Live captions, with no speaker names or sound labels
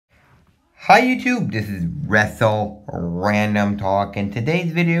Hi YouTube, this is Wrestle Random Talk. In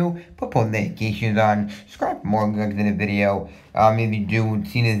today's video, put post notifications on, subscribe for more links in the video. If you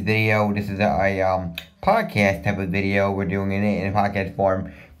seen this video, this is a podcast type of video. We're doing it in a podcast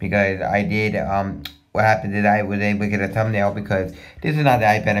form because I did what happened is I was able to get a thumbnail because this is not the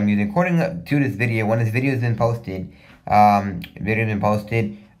iPad I'm using. According to this video, when this video has been posted, my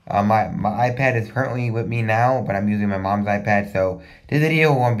iPad is currently with me now, but I'm using my mom's iPad, so this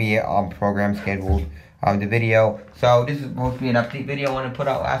video won't be program scheduled. The video, so this is supposed to be an update video I want to put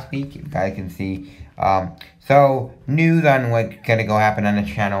out last week. You guys can see. So news on what's gonna go happen on the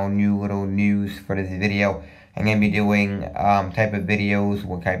channel. New little news for this video. I'm gonna be doing type of videos.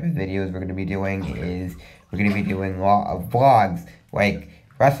 What type of videos we're gonna be doing is we're gonna be doing a lot of vlogs, like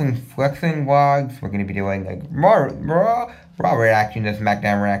wrestling flexing vlogs. We're gonna be doing like Raw reactions,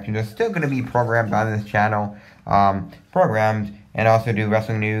 SmackDown reactions. There's still gonna be programs on this channel, programs, and also do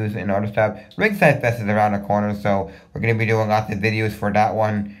wrestling news and other stuff. Ringside Fest is around the corner, so we're gonna be doing lots of videos for that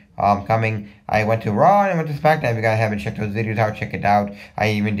one. Coming. I went to Raw and I went to SmackDown. If you guys haven't checked those videos out, check it out. I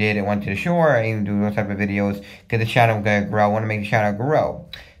even went to the shore. I even do those type of videos because the channel is gonna grow. I want to make the channel grow.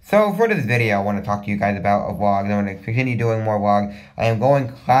 So for this video, I want to talk to you guys about a vlog. I want to continue doing more vlogs. I am going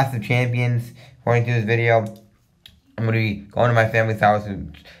Clash of Champions. According to this video, I'm going to be going to my family's house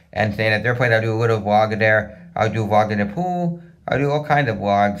and staying at their place. I'll do a little vlog there. I'll do a vlog in the pool. I'll do all kinds of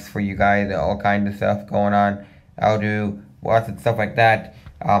vlogs for you guys. All kinds of stuff going on. I'll do lots of stuff like that.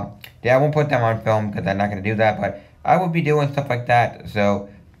 Yeah, I won't put them on film because I'm not going to do that. But I will be doing stuff like that. So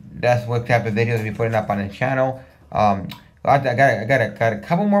that's what type of videos I'll be putting up on the channel. I got a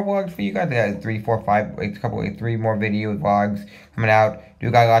couple more vlogs for you guys. I got 3, 4, 5, like 3 more video vlogs coming out.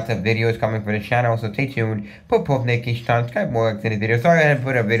 Do got lots of videos coming for the channel, so stay tuned. Put post notifications on, subscribe more links in the video. Sorry I didn't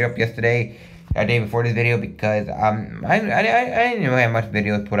put a video up yesterday, a day before this video, because I didn't really have much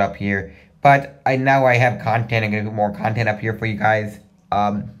videos put up here. But now I have content. I'm gonna put more content up here for you guys.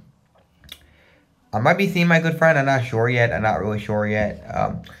 I might be seeing my good friend. I'm not sure yet. I'm not really sure yet.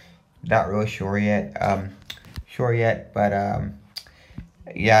 But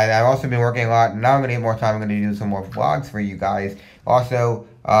yeah, I've also been working a lot. Now I'm gonna get more time. I'm gonna do some more vlogs for you guys. Also,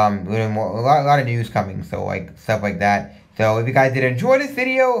 a lot of news coming. So like stuff like that. So if you guys did enjoy this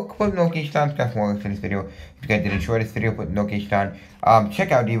video, put notification on. Subscribe for more links in this video. If you guys did enjoy this video, put notification on.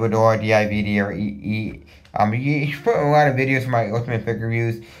 Check out Divador, DIVD. He's put a lot of videos for my Ultimate Figure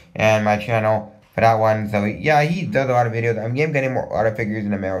Reviews and my channel for that one. So yeah, he does a lot of videos. I'm getting a lot of figures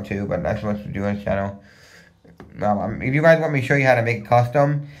in the mail too, but that's what to do on his channel. If you guys want me to show you how to make a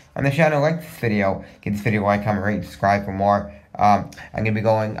custom on the channel, like this video, give this video a like, comment, rate, and subscribe for more. I'm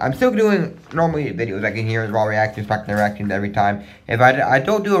still doing normally videos like in here, Raw reactions, SmackDown reactions every time. If I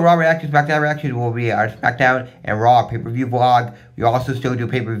don't do a Raw reaction, SmackDown reaction, will be our SmackDown and Raw pay-per-view vlog. We also still do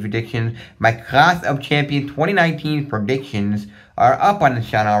pay-per-view predictions. My Clash of Champions 2019 predictions are up on the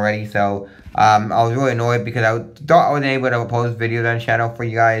channel already, so I was really annoyed because I thought I wasn't able to post videos on the channel for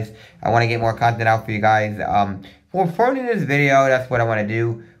you guys. I want to get more content out for you guys. For this video, that's what I want to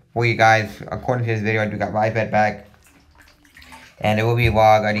do for you guys. According to this video, I do got my iPad back. And it will be a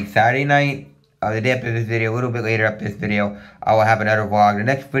vlog on Saturday night. The day after this video, a little bit later after this video, I will have another vlog. The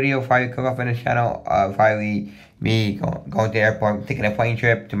next video probably come up on the channel. Probably me going to the airport, taking a plane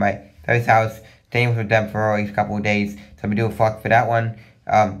trip to my family's house, staying with them for a couple of days. So I'm gonna do a vlog for that one.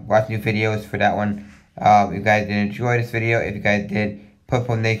 Watch new videos for that one. If you guys did enjoy this video, if you guys did, put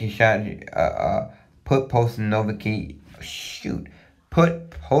post notifications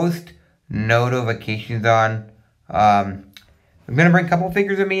on. I'm gonna bring a couple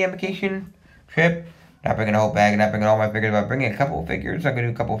figures with me on vacation trip. Not bringing a whole bag, not bringing all my figures, but bringing a couple of figures. I'm gonna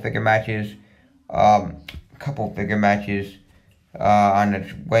do a couple of figure matches. On the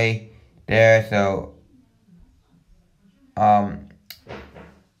way there. So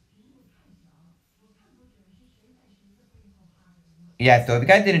yeah, so if you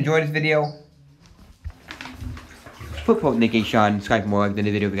guys did enjoy this video, put post notification, subscribe for more likes in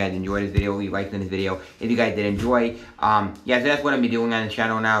the video if you guys enjoyed this video, leave likes in this video if you guys did enjoy. Yeah, so that's what I'm gonna be doing on the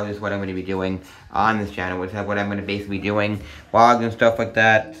channel now. This is what I'm gonna be doing on this channel, which is what I'm gonna basically be doing, vlogs and stuff like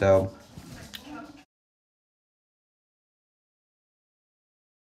that. So